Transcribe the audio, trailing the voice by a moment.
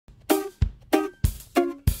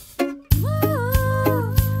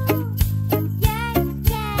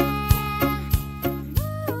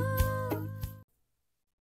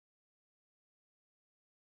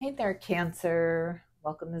Hey there, Cancer.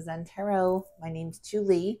 Welcome to Zen Tarot. My name's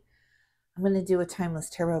Julie. I'm going to do a timeless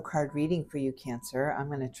tarot card reading for you, Cancer. I'm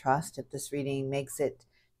going to trust if this reading makes it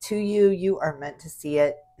to you, you are meant to see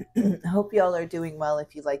it. I hope y'all are doing well.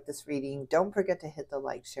 If you like this reading, don't forget to hit the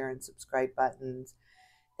like, share, and subscribe buttons.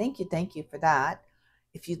 Thank you for that.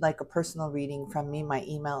 If you'd like a personal reading from me, my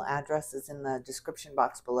email address is in the description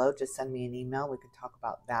box below. Just send me an email. We can talk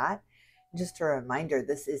about that. Just a reminder,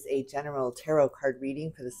 this is a general tarot card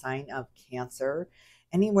reading for the sign of Cancer.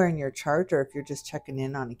 Anywhere in your chart, or if you're just checking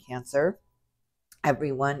in on a Cancer,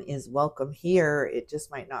 everyone is welcome here. It just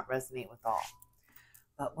might not resonate with all.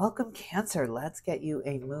 But welcome, Cancer. Let's get you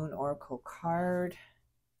a Moon Oracle card.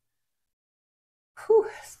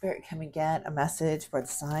 Spirit, can we get a message for the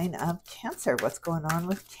sign of Cancer? What's going on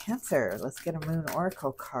with Cancer? Let's get a Moon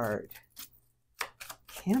Oracle card.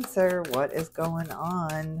 Cancer, what is going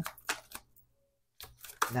on?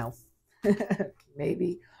 No.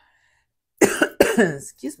 Maybe.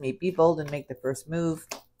 Excuse me. Be bold and make the first move.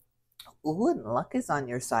 Ooh, and luck is on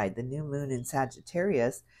your side. The new moon in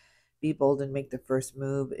Sagittarius. Be bold and make the first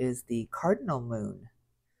move is the cardinal moon.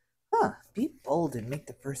 Be bold and make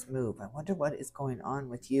the first move. I wonder what is going on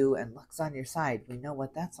with you, and luck's on your side. We know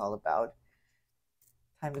what that's all about.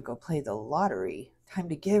 Time to go play the lottery. Time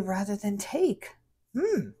to give rather than take.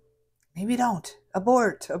 Maybe don't.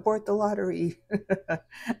 Abort the lottery.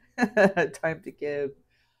 Time to give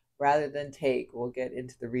rather than take. We'll get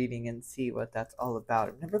into the reading and see what that's all about.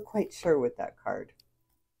 I'm never quite sure with that card.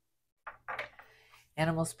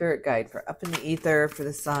 Animal spirit guide for up in the ether for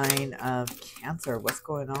the sign of Cancer. What's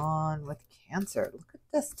going on with Cancer? Look at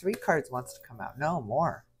this. 3 cards wants to come out. No,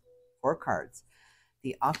 more. 4 cards.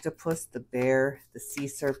 The octopus, the bear, the sea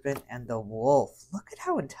serpent, and the wolf. Look at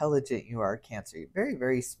how intelligent you are, Cancer. You're very,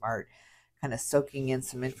 very smart. Kind of soaking in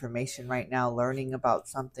some information right now, learning about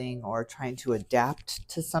something or trying to adapt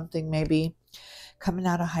to something maybe. Coming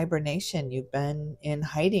out of hibernation, you've been in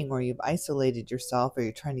hiding or you've isolated yourself, or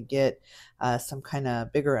you're trying to get some kind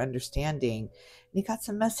of bigger understanding. And you got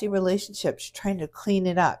some messy relationships. You're trying to clean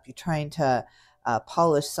it up. You're trying to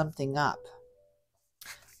polish something up.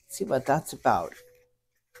 Let's see what that's about.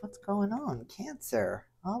 What's going on, Cancer?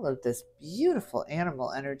 All of this beautiful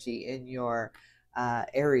animal energy in your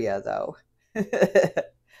area, though.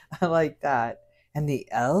 I like that. And the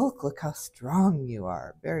elk, look how strong you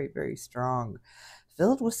are. Very, very strong.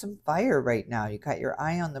 Filled with some fire right now. You got your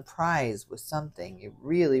eye on the prize with something. You're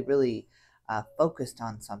really, really focused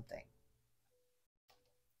on something.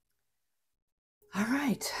 All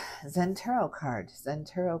right. Zen Tarot card. Zen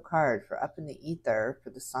Tarot card for up in the ether for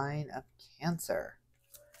the sign of Cancer.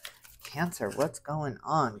 Cancer, what's going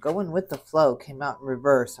on? Going with the flow came out in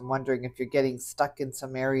reverse. I'm wondering if you're getting stuck in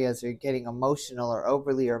some areas, or you're getting emotional or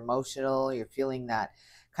overly emotional. You're feeling that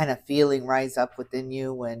kind of feeling rise up within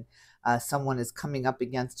you when someone is coming up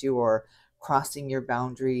against you or crossing your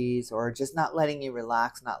boundaries, or just not letting you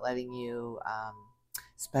relax, not letting you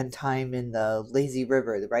spend time in the lazy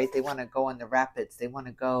river, right? They want to go in the rapids. They want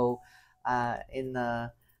to go in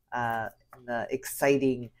the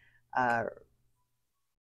exciting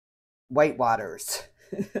white waters.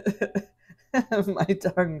 My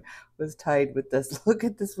tongue was tied with this. Look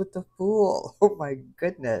at this with the Fool. Oh my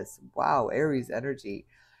goodness. Wow, Aries energy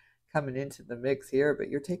coming into the mix here, but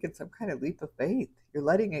you're taking some kind of leap of faith. You're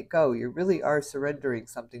letting it go. You really are surrendering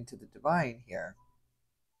something to the divine here.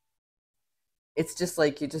 It's just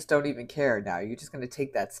like you just don't even care now. You're just going to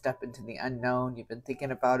take that step into the unknown. You've been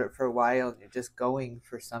thinking about it for a while, and you're just going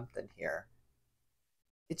for something here.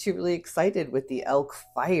 Gets you really excited with the elk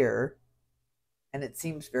fire. And it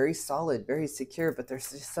seems very solid, very secure, but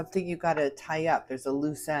there's just something you got to tie up. There's a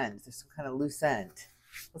loose end. There's some kind of loose end.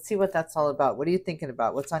 Let's see what that's all about. What are you thinking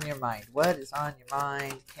about? What's on your mind? What is on your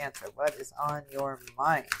mind, Cancer? What is on your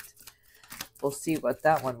mind? We'll see what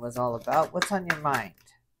that one was all about. What's on your mind?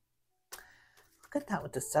 Look at that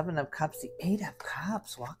with the 7 of Cups, the 8 of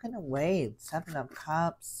Cups, walking away. 7 of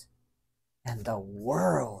Cups and the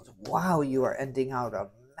World. Wow, you are ending out a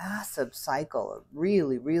massive cycle, a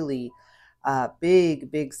really, really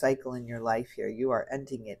big cycle in your life here. You are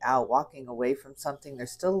ending it out, walking away from something. There's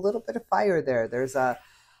still a little bit of fire there. There's a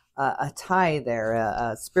tie there,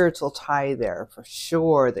 a spiritual tie there for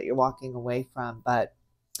sure that you're walking away from. But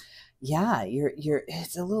yeah,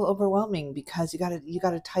 it's a little overwhelming because you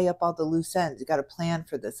gotta tie up all the loose ends. You gotta plan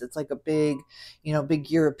for this. It's like a big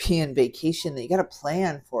European vacation that you gotta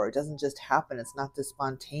plan for. It doesn't just happen. It's not this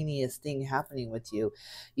spontaneous thing happening with you.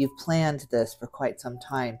 You've planned this for quite some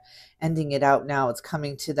time. Ending it out now, it's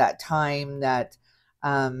coming to that time that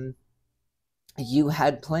you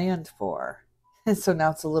had planned for. And so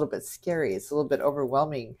now it's a little bit scary. It's a little bit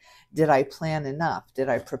overwhelming. Did I plan enough? Did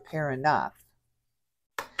I prepare enough?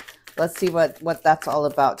 Let's see what that's all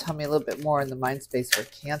about. Tell me a little bit more in the mind space for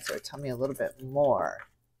Cancer. Tell me a little bit more.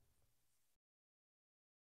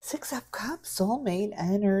 Six of Cups, soulmate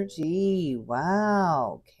energy.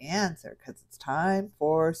 Wow, Cancer, because it's time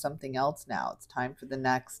for something else now. It's time for the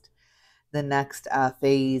next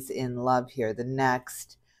phase in love here. The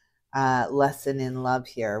next lesson in love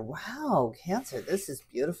here. Wow, Cancer, this is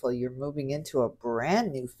beautiful. You're moving into a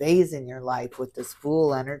brand new phase in your life with this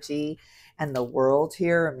Fool energy and the World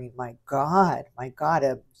here. I mean, my God,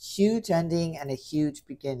 a huge ending and a huge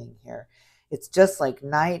beginning here. It's just like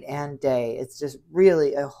night and day. It's just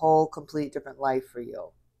really a whole complete different life for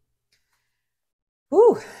you.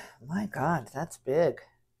 Whew, my God, that's big.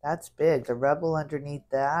 That's big. The Rebel underneath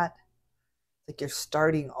that. Like you're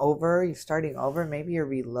starting over. Maybe you're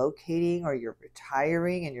relocating or you're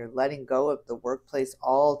retiring and you're letting go of the workplace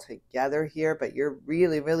altogether here, but you're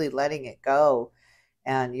really, really letting it go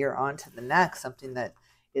and you're on to the next, something that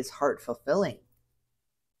is heart fulfilling.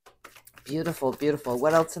 Beautiful, beautiful.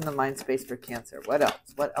 What else in the mind space for Cancer? What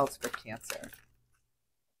else for Cancer?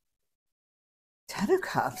 Ten of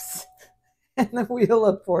Cups and the Wheel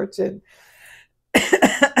of Fortune.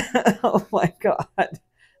 Oh my God.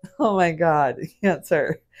 Oh my God,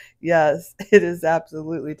 Cancer. Yes, it is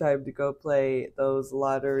absolutely time to go play those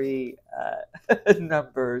lottery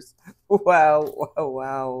numbers. Wow, wow,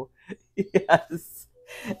 wow. Yes,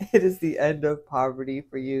 it is the end of poverty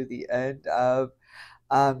for you, the end of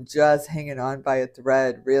just hanging on by a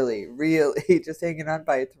thread, really, really just hanging on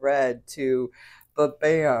by a thread to, but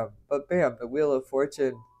bam, the Wheel of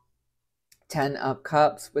Fortune, 10 of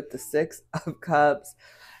Cups with the 6 of Cups.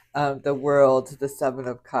 The World, the 7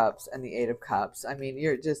 of Cups, and the 8 of Cups. I mean,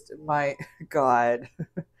 you're just, my God.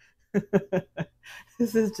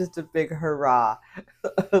 This is just a big hurrah.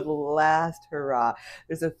 Last hurrah.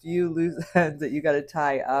 There's a few loose ends that you got to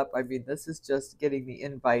tie up. I mean, this is just getting the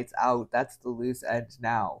invites out. That's the loose end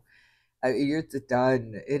now. You're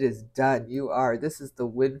done. It is done. This is the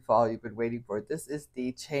windfall you've been waiting for. This is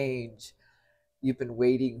the change you've been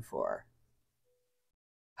waiting for.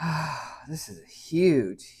 This is a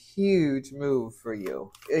huge, huge move for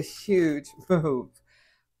you. A huge move.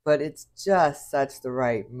 But it's just such the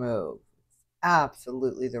right move.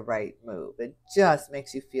 Absolutely the right move. It just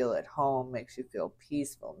makes you feel at home, makes you feel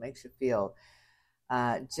peaceful, makes you feel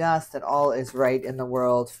just that all is right in the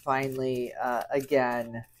world. Finally,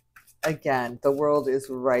 again, the world is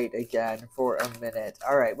right again for a minute.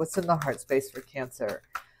 All right, what's in the heart space for Cancer?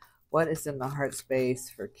 What is in the heart space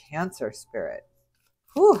for Cancer, Spirit?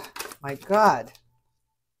 Whew, my God.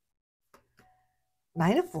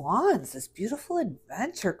 9 of Wands, this beautiful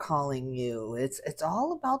adventure calling you. It's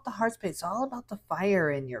all about the heart space. It's all about the fire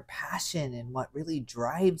and your passion and what really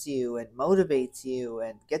drives you and motivates you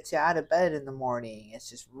and gets you out of bed in the morning. It's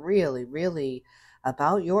just really, really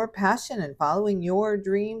about your passion and following your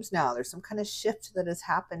dreams now. There's some kind of shift that has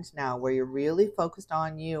happened now where you're really focused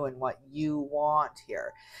on you and what you want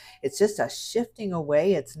here. It's just a shifting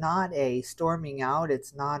away. It's not a storming out.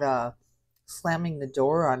 It's not a slamming the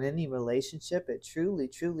door on any relationship. It truly,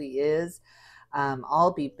 truly is.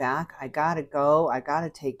 I'll be back. I gotta go. I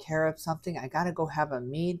gotta take care of something. I gotta go have a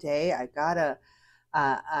me day. I gotta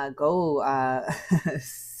go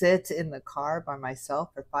sit in the car by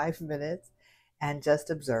myself for 5 minutes and just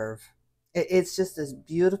observe. It's just this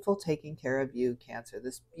beautiful taking care of you, Cancer.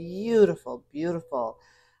 This beautiful, beautiful.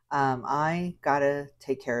 I gotta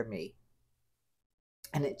take care of me,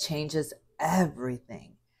 and it changes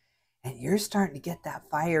everything. And you're starting to get that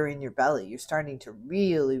fire in your belly. You're starting to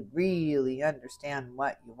really, really understand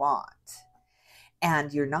what you want.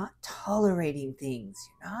 And you're not tolerating things.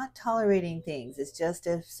 It's just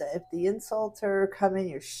if the insults are coming,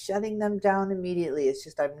 you're shutting them down immediately. It's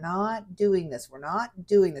just, I'm not doing this. We're not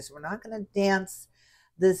doing this. We're not going to dance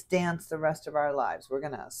this dance the rest of our lives. We're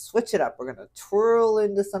going to switch it up. We're going to twirl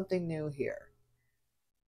into something new here.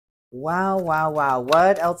 Wow, wow, wow.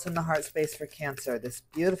 What else in the heart space for Cancer? This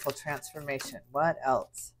beautiful transformation. What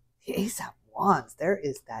else? The Ace of Wands. There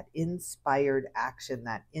is that inspired action,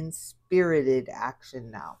 that inspirited action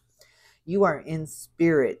now. You are in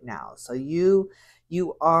spirit now. So you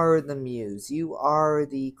are the muse. You are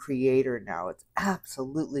the creator now. It's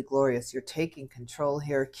absolutely glorious. You're taking control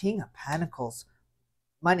here. King of Pentacles.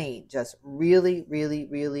 Money just really, really,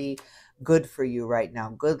 really good for you right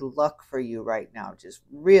now. Good luck for you right now. Just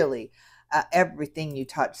really everything you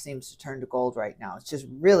touch seems to turn to gold right now. It's just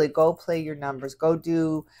really go play your numbers. Go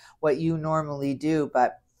do what you normally do.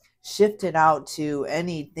 But shift it out to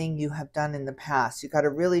anything you have done in the past. You got to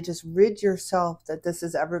really just rid yourself that this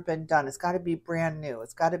has ever been done. It's got to be brand new.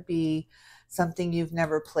 It's got to be something you've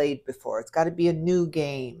never played before. It's got to be a new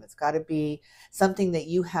game. It's got to be something that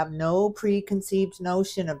you have no preconceived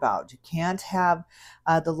notion about. You can't have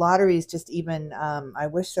the lotteries just even, I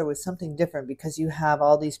wish there was something different, because you have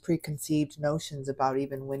all these preconceived notions about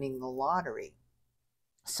even winning the lottery.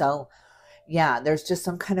 So yeah, there's just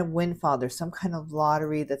some kind of windfall. There's some kind of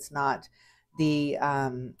lottery that's not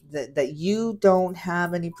that you don't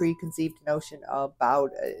have any preconceived notion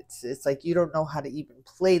about. It's like you don't know how to even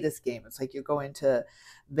play this game. It's like you're going to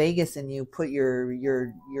Vegas and you put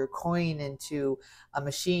your coin into a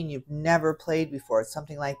machine you've never played before. It's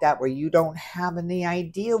something like that, where you don't have any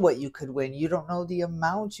idea what you could win. You don't know the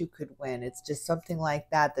amount you could win. It's just something like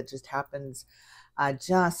that that just happens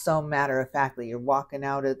just so matter of factly. You're walking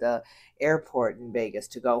out of the airport in Vegas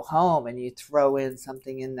to go home and you throw in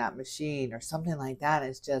something in that machine or something like that.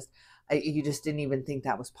 It's just, you just didn't even think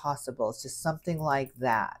that was possible. It's just something like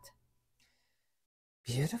that.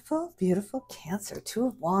 Beautiful, beautiful Cancer. Two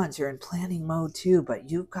of Wands, you're in planning mode too,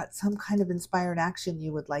 but you've got some kind of inspired action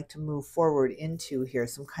you would like to move forward into here,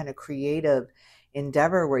 some kind of creative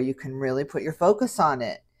endeavor where you can really put your focus on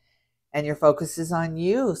it. And your focus is on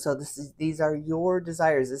you. So these are your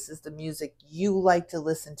desires. This is the music you like to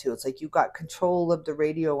listen to. It's like you got control of the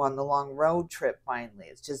radio on the long road trip finally.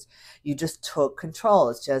 It's just, you just took control.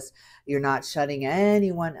 It's just, you're not shutting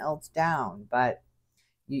anyone else down, but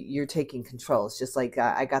you're taking control. It's just like,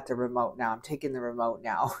 I got the remote now. I'm taking the remote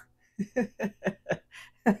now.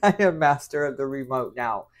 I am master of the remote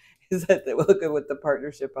now. Is that look at with the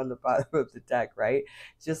partnership on the bottom of the deck, right?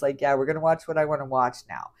 It's just like, yeah, we're going to watch what I want to watch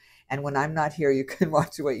now. And when I'm not here, you can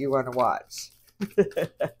watch what you want to watch.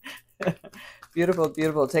 Beautiful,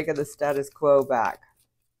 beautiful. Taking the status quo back.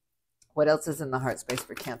 What else is in the heart space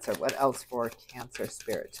for Cancer? What else for Cancer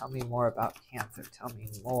spirit? Tell me more about Cancer. Tell me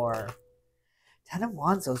more. 10 of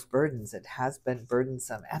Wands, those burdens. It has been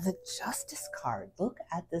burdensome. And the Justice card. Look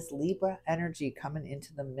at this Libra energy coming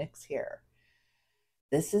into the mix here.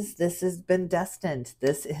 This has been destined.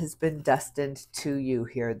 This has been destined to you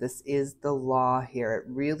here. This is the law here. It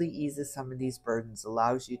really eases some of these burdens,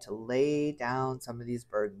 allows you to lay down some of these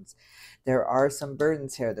burdens. There are some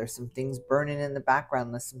burdens here. There's some things burning in the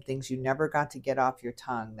background. There's some things you never got to get off your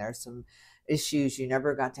tongue. There's some issues you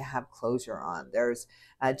never got to have closure on. There's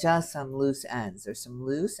just some loose ends. There's some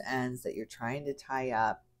loose ends that you're trying to tie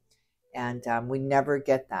up. And we never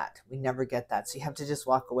get that. We never get that. So you have to just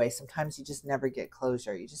walk away. Sometimes you just never get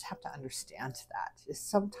closure. You just have to understand that. Just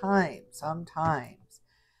sometimes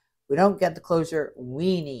we don't get the closure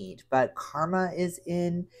we need. But karma is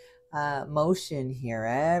in motion here.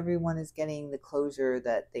 Everyone is getting the closure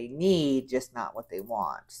that they need, just not what they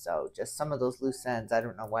want. So just some of those loose ends. I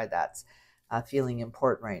don't know why that's feeling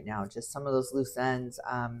important right now. Just some of those loose ends.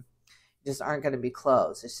 Just aren't going to be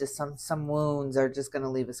closed. It's just some wounds are just going to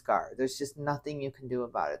leave a scar. There's just nothing you can do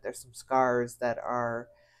about it. There's some scars that are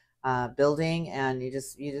building, and you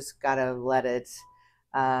just got to let it.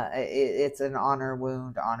 It's an honor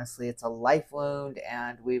wound. Honestly, it's a life wound,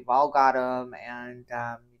 and we've all got them. And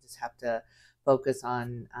you just have to focus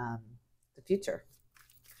on the future.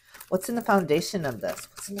 What's in the foundation of this?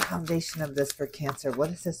 What's in the foundation of this for Cancer?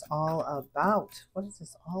 What is this all about? What is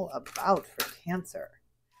this all about for Cancer?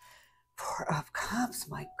 Four of Cups.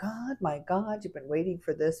 My God, you've been waiting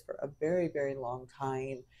for this for a very, very long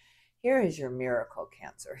time. Here is your miracle,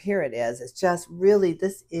 Cancer. Here it is. It's just really,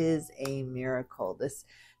 this is a miracle. This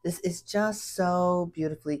is just so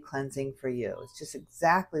beautifully cleansing for you. It's just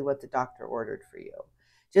exactly what the doctor ordered for you.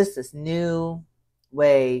 Just this new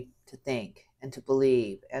way to think and to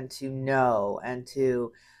believe and to know and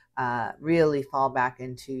to really fall back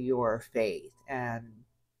into your faith and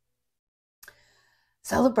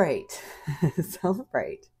celebrate.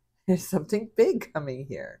 Celebrate. There's something big coming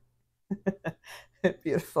here.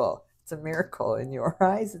 Beautiful. It's a miracle in your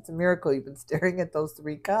eyes. It's a miracle. You've been staring at those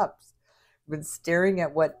 3 cups. You've been staring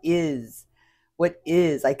at what is. What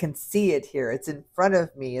is. I can see it here. It's in front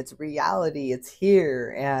of me. It's reality. It's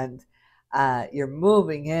here. And you're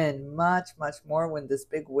moving in much, much more when this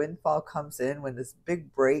big windfall comes in, when this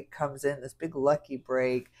big break comes in, this big lucky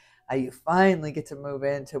break. You finally get to move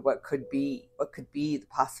into what could be, the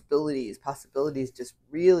possibilities. Possibilities just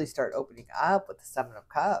really start opening up with the 7 of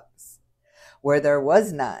Cups. Where there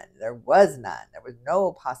was none. There was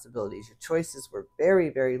no possibilities. Your choices were very,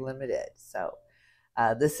 very limited. So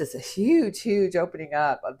this is a huge, huge opening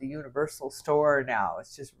up of the universal store now.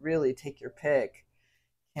 It's just really take your pick.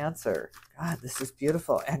 Cancer. God, this is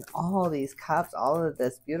beautiful. And all these cups, all of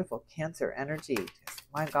this beautiful Cancer energy. Just,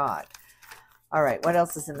 my God. All right, what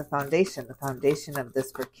else is in the foundation? The foundation of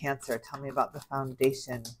this for Cancer. Tell me about the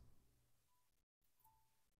foundation.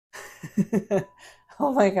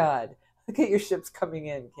 Oh my God. Look at your ships coming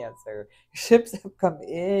in, Cancer. Your ships have come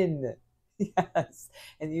in. Yes.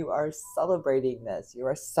 And you are celebrating this. You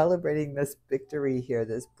are celebrating this victory here,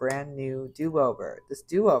 this brand new do-over, this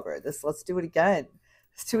do-over, this let's do it again.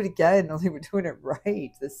 Let's do it again. Only we're doing it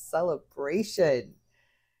right. This celebration.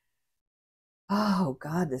 Oh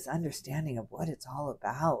God, this understanding of what it's all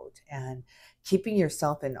about and keeping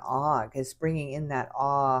yourself in awe is bringing in that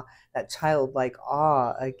awe, that childlike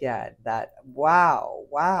awe again. That wow,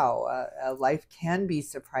 wow, life can be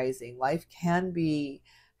surprising. Life can be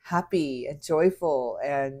happy and joyful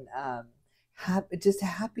and just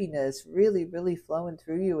happiness really, really flowing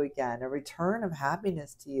through you again. A return of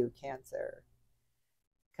happiness to you, Cancer.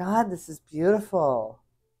 God, this is beautiful.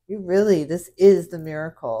 You really, this is the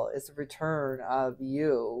miracle, is a return of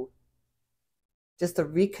you. Just a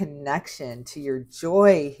reconnection to your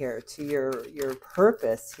joy here, to your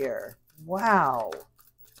purpose here. Wow.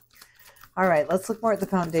 All right, let's look more at the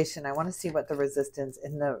foundation. I want to see what the resistance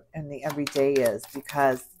in the everyday is,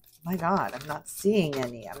 because my God, I'm not seeing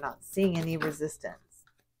any. I'm not seeing any resistance.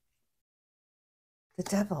 The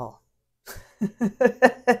devil.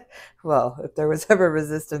 Well, if there was ever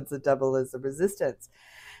resistance, the devil is the resistance.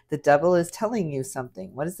 The devil is telling you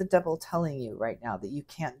something. What is the devil telling you right now? That you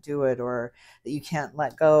can't do it, or that you can't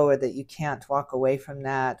let go, or that you can't walk away from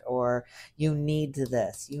that, or you need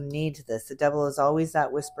this. You need this. The devil is always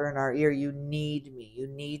that whisper in our ear. You need me. You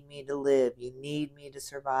need me to live. You need me to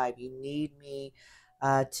survive. You need me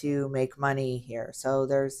to make money here. So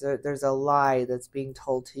there's a lie that's being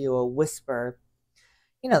told to you, a whisper.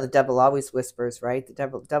 You know, the devil always whispers, right?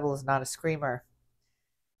 The devil is not a screamer.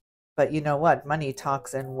 But you know what? Money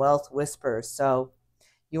talks and wealth whispers. So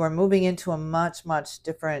you are moving into a much, much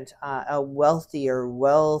different, a wealthier,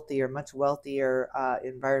 much wealthier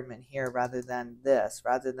environment here rather than this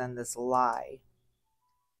lie.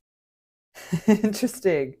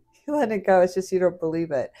 Interesting. You let it go. It's just you don't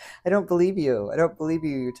believe it. I don't believe you. I don't believe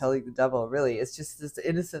you. You're telling the devil, really. It's just this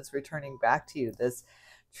innocence returning back to you, this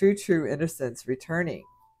true, true innocence returning,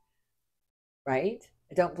 right?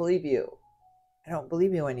 I don't believe you. I don't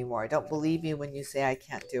believe you anymore. I don't believe you when you say I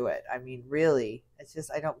can't do it. I mean, really, it's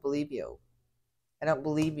just I don't believe you. I don't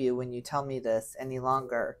believe you when you tell me this any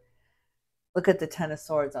longer. Look at the Ten of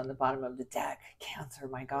Swords on the bottom of the deck. Cancer,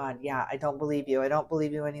 my God. Yeah, I don't believe you. I don't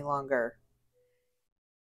believe you any longer.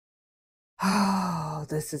 Oh,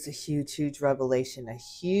 this is a huge, huge revelation. A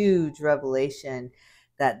huge revelation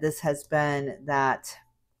that this has been that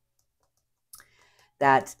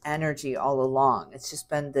energy all along. It's just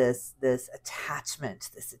been this attachment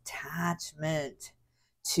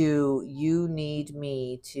to you need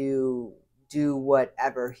me to do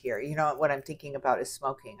whatever here. You know what I'm thinking about is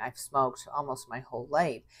smoking. I've smoked almost my whole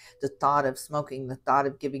life. The thought of smoking, the thought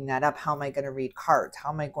of giving that up. How am I going to read cards? How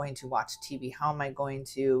am I going to watch TV? How am I going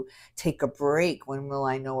to take a break? When will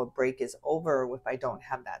I know a break is over if I don't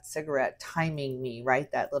have that cigarette timing me,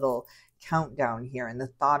 right? That little countdown here, and the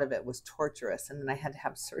thought of it was torturous. And then I had to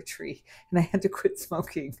have surgery and I had to quit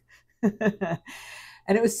smoking.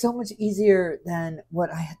 And it was so much easier than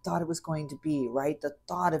what I had thought it was going to be, right? The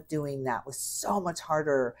thought of doing that was so much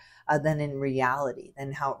harder than in reality,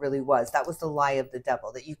 than how it really was. That was the lie of the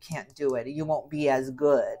devil, that you can't do it. You won't be as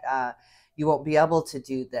good. You won't be able to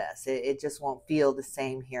do this. It just won't feel the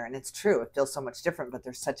same here. And it's true. It feels so much different, but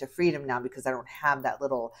there's such a freedom now because I don't have that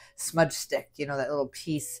little smudge stick, you know, that little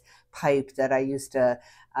peace pipe that I used to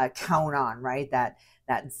count on, right? That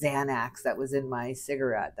Xanax that was in my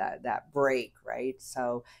cigarette, that break, right?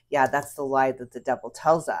 So yeah, that's the lie that the devil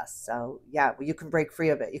tells us. So yeah, well, you can break free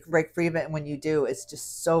of it. You can break free of it, and when you do, it's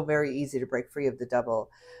just so very easy to break free of the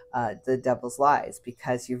devil's lies,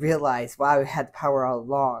 because you realize, wow, I had the power all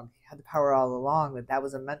along. I had the power all along. That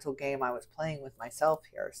was a mental game I was playing with myself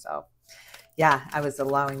here. So yeah, I was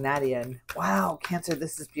allowing that in. Wow, Cancer,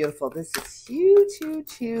 this is beautiful. This is huge,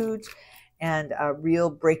 huge, huge. And a real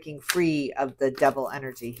breaking free of the devil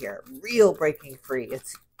energy here. Real breaking free.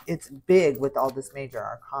 It's big with all this major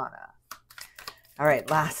arcana. All right,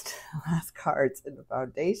 last cards in the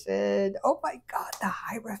foundation. Oh my God, the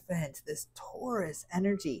Hierophant, this Taurus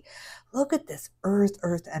energy. Look at this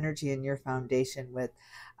earth energy in your foundation with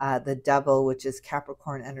the devil, which is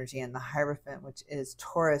Capricorn energy, and the Hierophant, which is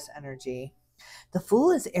Taurus energy. The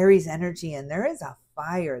Fool is Aries energy, and there is a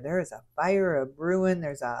fire. There is a fire brewing.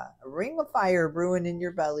 There's a ring of fire brewing in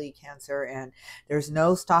your belly, Cancer, and there's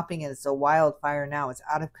no stopping it. It's a wildfire now. It's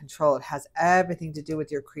out of control. It has everything to do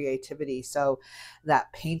with your creativity. So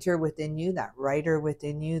that painter within you, that writer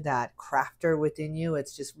within you, that crafter within you,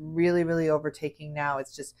 it's just really, really overtaking now.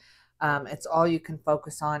 It's just, it's all you can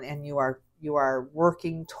focus on, and you are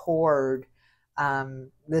working toward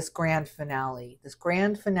this grand finale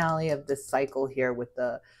of this cycle here with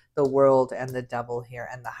the world and the devil here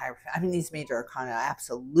and the Hierophant. I mean, these major arcana,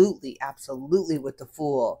 absolutely, absolutely, with the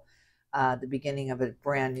Fool, the beginning of a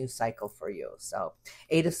brand new cycle for you. So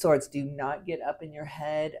 8 of Swords, do not get up in your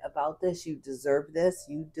head about this. You deserve this.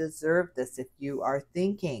 You deserve this. If you are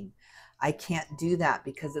thinking, I can't do that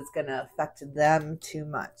because it's going to affect them too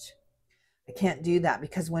much, I can't do that,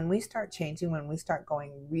 because when we start changing, when we start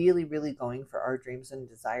going, really, really going for our dreams and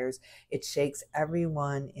desires, it shakes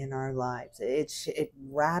everyone in our lives. It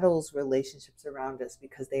rattles relationships around us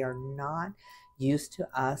because they are not used to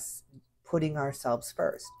us putting ourselves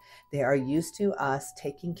first. They are used to us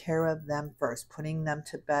taking care of them first, putting them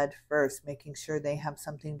to bed first, making sure they have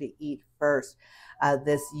something to eat first.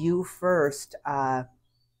 This you first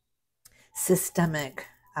systemic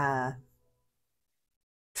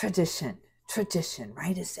tradition,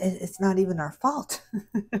 right? It's not even our fault.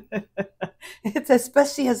 It's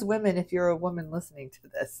especially as women, if you're a woman listening to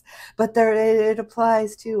this, but it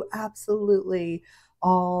applies to absolutely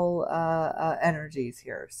all energies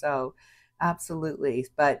here. So absolutely.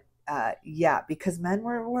 But yeah, because men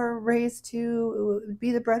were raised to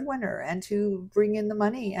be the breadwinner and to bring in the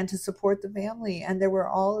money and to support the family, and there were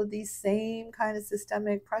all of these same kind of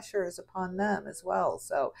systemic pressures upon them as well.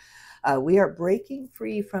 So we are breaking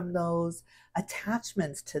free from those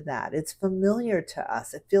attachments to that. It's familiar to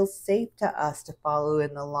us. It feels safe to us to follow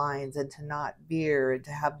in the lines and to not veer and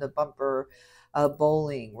to have the bumper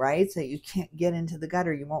bowling, right? So you can't get into the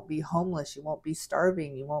gutter. You won't be homeless. You won't be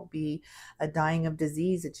starving. You won't be dying of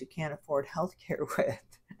disease that you can't afford health care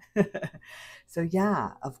with. So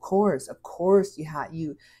yeah, of course,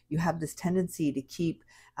 you have this tendency to keep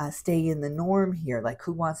stay in the norm here. Like,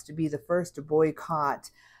 who wants to be the first to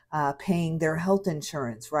boycott paying their health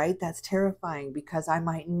insurance, right? That's terrifying because I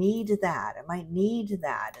might need that.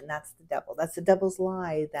 And that's the devil. That's the devil's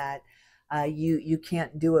lie that you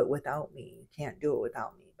can't do it without me. You can't do it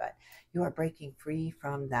without me. But you are breaking free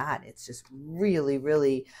from that. It's just really,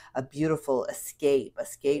 really a beautiful escape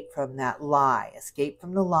from that lie, escape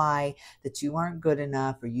from the lie that you aren't good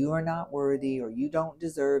enough, or you are not worthy, or you don't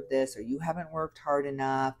deserve this, or you haven't worked hard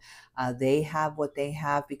enough. They have what they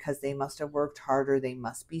have because they must have worked harder. They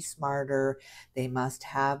must be smarter. They must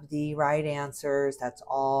have the right answers. That's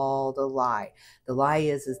all the lie. The lie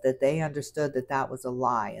is that they understood that that was a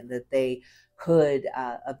lie, and that they could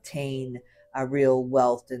obtain a real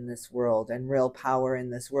wealth in this world and real power in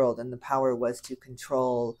this world. And the power was to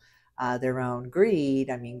control their own greed.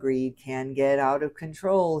 I mean, greed can get out of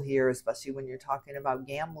control here, especially when you're talking about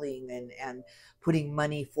gambling and putting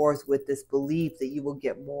money forth with this belief that you will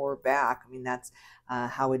get more back. I mean, that's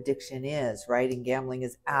how addiction is, right? And gambling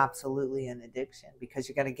is absolutely an addiction because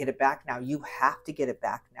you're going to get it back now. You have to get it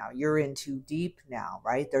back now. You're in too deep now,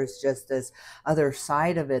 right? There's just this other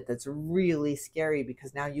side of it that's really scary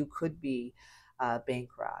because now you could be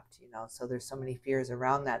bankrupt, you know? So there's so many fears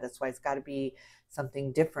around that. That's why it's got to be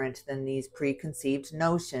something different than these preconceived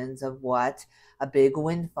notions of what a big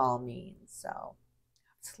windfall means. So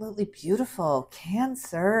absolutely beautiful.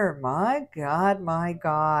 Cancer, my God, my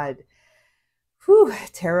God. Whew,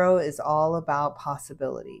 tarot is all about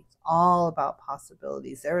possibilities, all about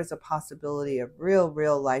possibilities. There is a possibility of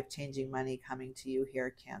real life-changing money coming to you here,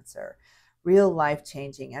 Cancer. Real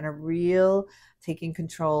life-changing, and a real taking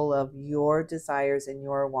control of your desires and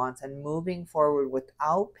your wants and moving forward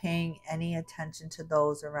without paying any attention to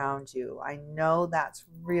those around you. I know that's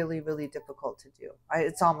really difficult to do.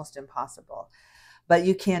 It's almost impossible, but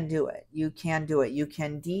you can do it. You can do it. You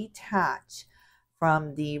can detach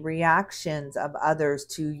from the reactions of others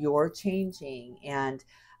to your changing, and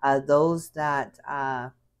those that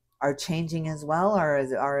are changing as well,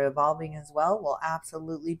 are evolving as well, will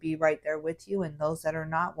absolutely be right there with you, and those that are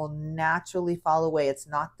not will naturally fall away. It's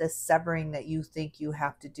not this severing that you think you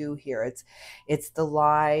have to do here. It's the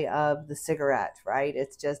lie of the cigarette, right?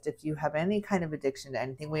 It's just, if you have any kind of addiction to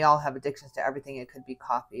anything, we all have addictions to everything. It could be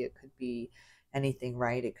coffee, it could be anything,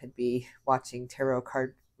 right? It could be watching tarot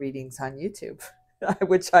card readings on YouTube,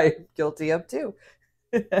 which I'm guilty of too.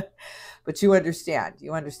 But you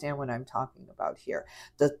understand what I'm talking about here.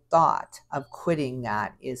 The thought of quitting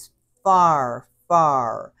that is far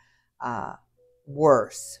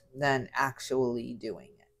worse than actually doing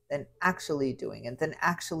it. than actually doing it, than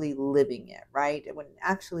actually living it, right? When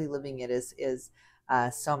actually living it is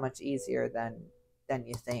so much easier than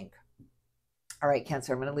you think. All right,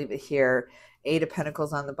 Cancer, I'm going to leave it here. Eight of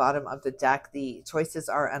Pentacles on the bottom of the deck. The choices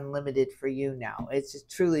are unlimited for you now. It's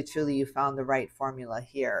just truly, truly, you found the right formula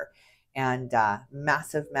here. And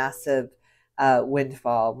massive, massive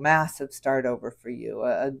windfall, massive start over for you,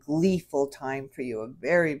 a gleeful time for you, a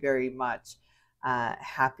very, very much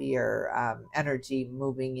happier energy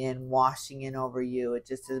moving in, washing in over you. It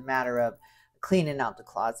just is a matter of cleaning out the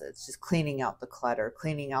closets, just cleaning out the clutter,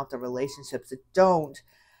 cleaning out the relationships that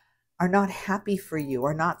are not happy for you,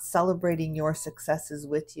 are not celebrating your successes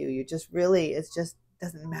with you. You just really, it just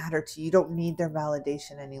doesn't matter to you. You don't need their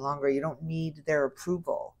validation any longer. You don't need their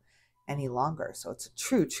approval any longer. So it's a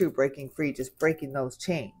true, true breaking free, just breaking those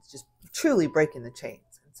chains, just truly breaking the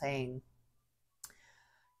chains and saying,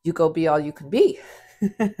 you go be all you can be,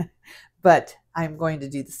 but I'm going to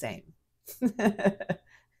do the same.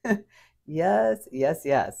 Yes, yes,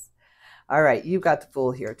 yes. All right, you got the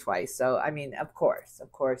Fool here twice. So, I mean, of course,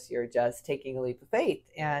 you're just taking a leap of faith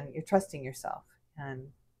and you're trusting yourself and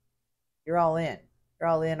you're all in. You're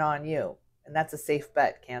all in on you. And that's a safe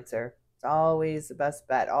bet, Cancer. It's always the best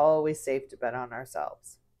bet, always safe to bet on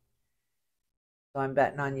ourselves. So I'm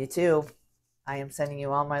betting on you too. I am sending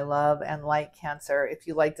you all my love and light, Cancer. If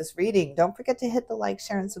you like this reading, don't forget to hit the like,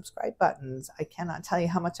 share, and subscribe buttons. I cannot tell you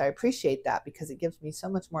how much I appreciate that because it gives me so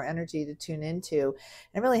much more energy to tune into.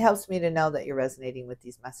 And it really helps me to know that you're resonating with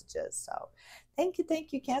these messages. So thank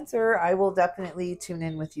you, Cancer. I will definitely tune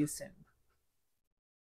in with you soon.